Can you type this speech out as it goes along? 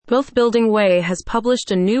Wealth Building Way has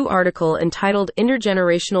published a new article entitled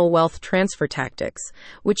Intergenerational Wealth Transfer Tactics,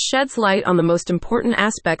 which sheds light on the most important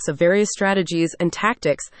aspects of various strategies and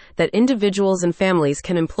tactics that individuals and families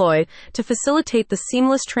can employ to facilitate the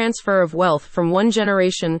seamless transfer of wealth from one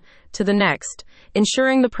generation to the next,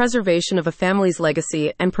 ensuring the preservation of a family's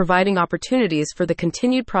legacy and providing opportunities for the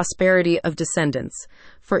continued prosperity of descendants.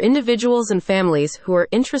 For individuals and families who are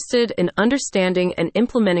interested in understanding and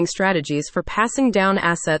implementing strategies for passing down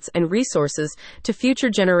assets and resources to future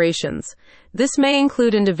generations, this may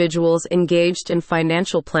include individuals engaged in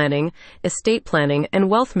financial planning, estate planning, and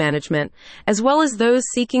wealth management, as well as those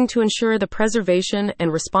seeking to ensure the preservation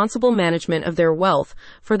and responsible management of their wealth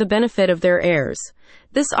for the benefit of their heirs.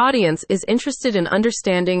 This audience is interested in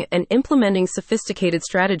understanding and implementing sophisticated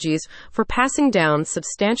strategies for passing down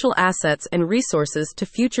substantial assets and resources to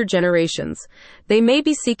future generations. They may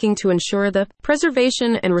be seeking to ensure the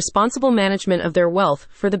preservation and responsible management of their wealth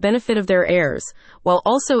for the benefit of their heirs, while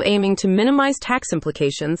also aiming to minimize tax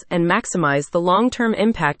implications and maximize the long-term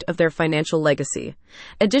impact of their financial legacy.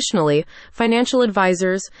 Additionally, financial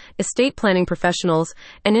advisors, estate planning professionals,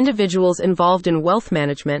 and individuals involved in wealth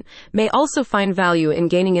management may also find value in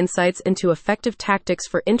gaining insights into effective tactics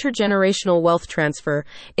for intergenerational wealth transfer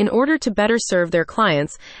in order to better serve their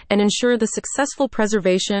clients and ensure the successful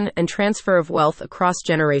preservation and transfer of wealth across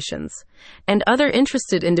generations. And other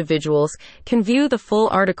interested individuals can view the full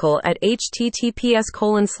article at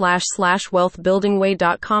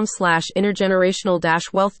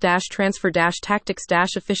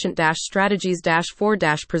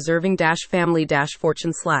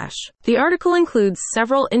The article includes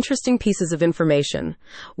several interesting pieces of information.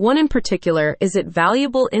 One in particular is its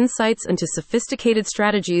valuable insights into sophisticated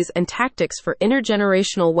strategies and tactics for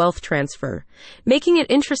intergenerational wealth transfer, making it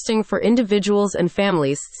interesting for individuals and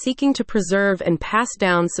families seeking to preserve and pass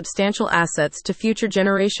down substantial assets to future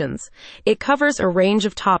generations. It covers a range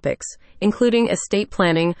of topics, including estate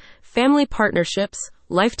planning, family partnerships,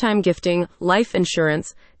 lifetime gifting, life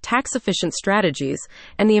insurance, tax-efficient strategies,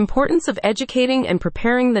 and the importance of educating and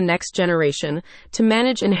preparing the next generation to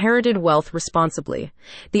manage inherited wealth responsibly.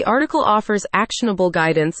 The article offers actionable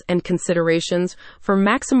guidance and considerations for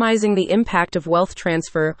maximizing the impact of wealth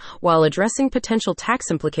transfer while addressing potential tax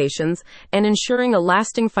implications and ensuring a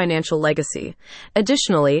lasting financial legacy.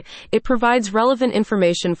 Additionally, it provides relevant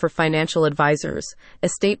information for financial advisors,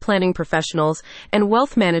 estate planning professionals, and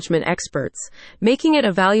wealth management experts, making it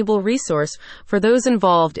a valuable resource for those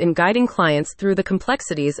involved in guiding clients through the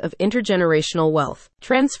complexities of intergenerational wealth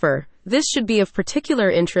transfer. This should be of particular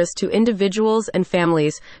interest to individuals and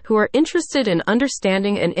families who are interested in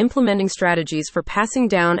understanding and implementing strategies for passing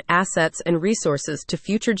down assets and resources to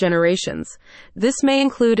future generations. This may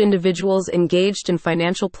include individuals engaged in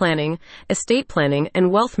financial planning, estate planning,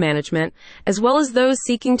 and wealth management, as well as those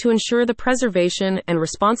seeking to ensure the preservation and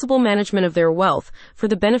responsible management of their wealth for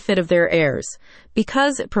the benefit of their heirs.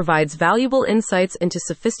 Because it provides valuable insights into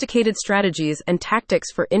sophisticated strategies and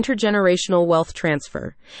tactics for intergenerational wealth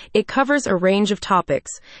transfer, it covers a range of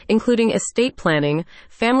topics, including estate planning,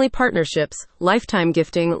 family partnerships, lifetime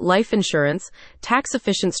gifting, life insurance,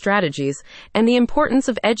 tax-efficient strategies, and the importance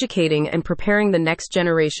of educating and preparing the next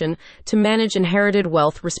generation to manage inherited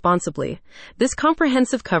wealth responsibly. This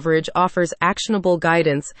comprehensive coverage offers actionable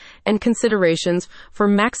guidance and considerations for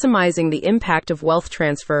maximizing the impact of wealth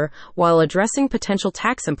transfer while addressing potential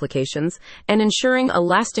tax implications and ensuring a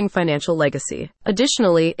lasting financial legacy.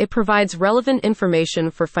 Additionally, it provides relevant information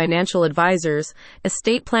for financial advisors,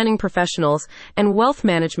 estate planning professionals, and wealth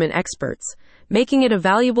management experts, making it a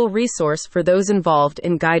valuable resource for those involved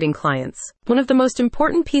in guiding clients. One of the most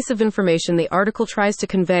important pieces of information the article tries to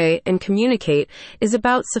convey and communicate is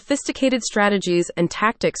about sophisticated strategies and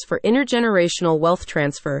tactics for intergenerational wealth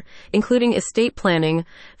transfer, including estate planning,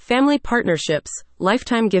 family partnerships,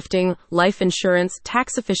 lifetime gifting, life insurance,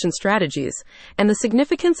 tax-efficient strategies, and the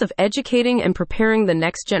significance of educating and preparing the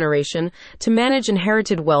next generation to manage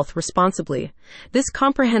inherited wealth responsibly. This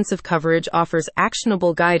comprehensive coverage offers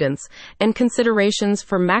actionable guidance and considerations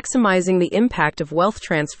for maximizing the impact of wealth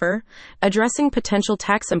transfer, addressing potential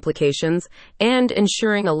tax implications, and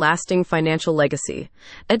ensuring a lasting financial legacy.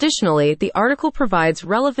 Additionally, the article provides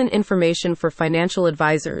relevant information for financial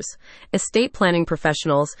advisors, estate planning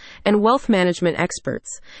professionals, and wealth management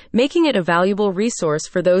experts, making it a valuable resource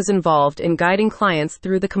for those involved in guiding clients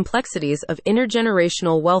through the complexities of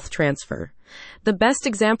intergenerational wealth transfer. The best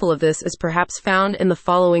example of this is perhaps found in the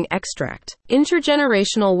following extract.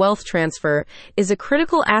 Intergenerational wealth transfer is a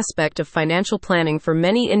critical aspect of financial planning for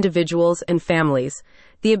many individuals and families.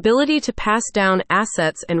 The ability to pass down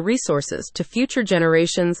assets and resources to future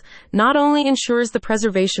generations not only ensures the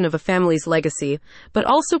preservation of a family's legacy, but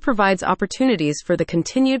also provides opportunities for the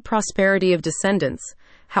continued prosperity of descendants.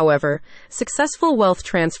 However, successful wealth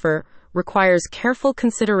transfer requires careful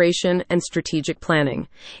consideration and strategic planning.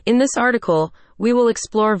 In this article, we will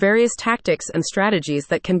explore various tactics and strategies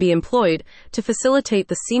that can be employed to facilitate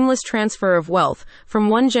the seamless transfer of wealth from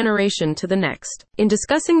one generation to the next. In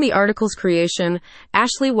discussing the article's creation,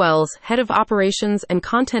 Ashley Wells, head of operations and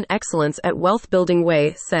content excellence at Wealth Building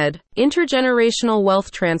Way, said, "Intergenerational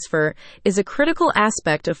wealth transfer is a critical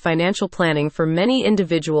aspect of financial planning for many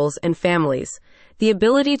individuals and families. The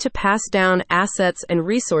ability to pass down assets and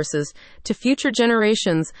resources to future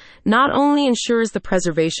generations not only ensures the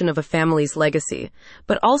preservation of a family's legacy,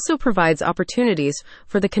 but also provides opportunities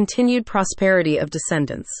for the continued prosperity of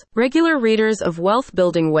descendants." Regular readers of Wealth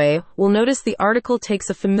Building Way will notice the article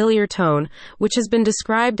takes a familiar tone, which has been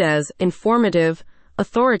described as informative,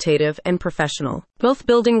 authoritative, and professional. Wealth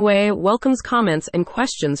Building Way welcomes comments and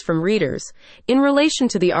questions from readers in relation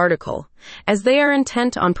to the article, as they are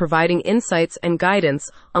intent on providing insights and guidance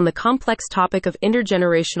on the complex topic of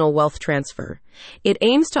intergenerational wealth transfer. It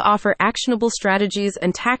aims to offer actionable strategies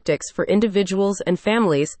and tactics for individuals and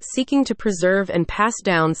families seeking to preserve and pass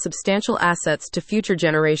down substantial assets to future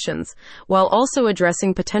generations, while also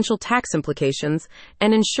addressing potential tax implications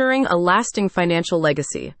and ensuring a lasting financial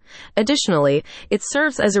legacy. Additionally, it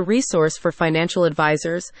serves as a resource for financial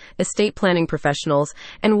advisors, estate planning professionals,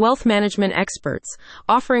 and wealth management experts,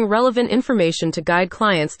 offering relevant information to guide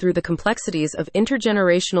clients through the complexities of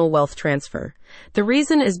intergenerational wealth transfer. The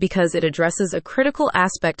reason is because it addresses a critical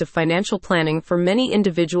aspect of financial planning for many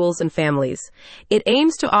individuals and families. It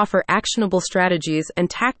aims to offer actionable strategies and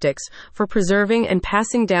tactics for preserving and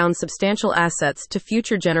passing down substantial assets to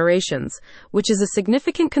future generations, which is a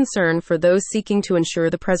significant concern for those seeking to ensure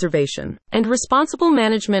the preservation and responsible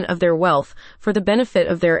management of their wealth for the benefit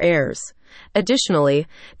of their heirs. Additionally,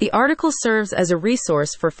 the article serves as a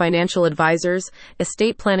resource for financial advisors,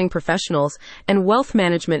 estate planning professionals, and wealth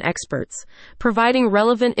management experts, providing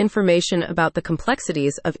relevant information about the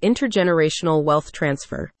complexities of intergenerational wealth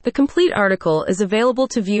transfer. The complete article is available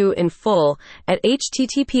to view in full at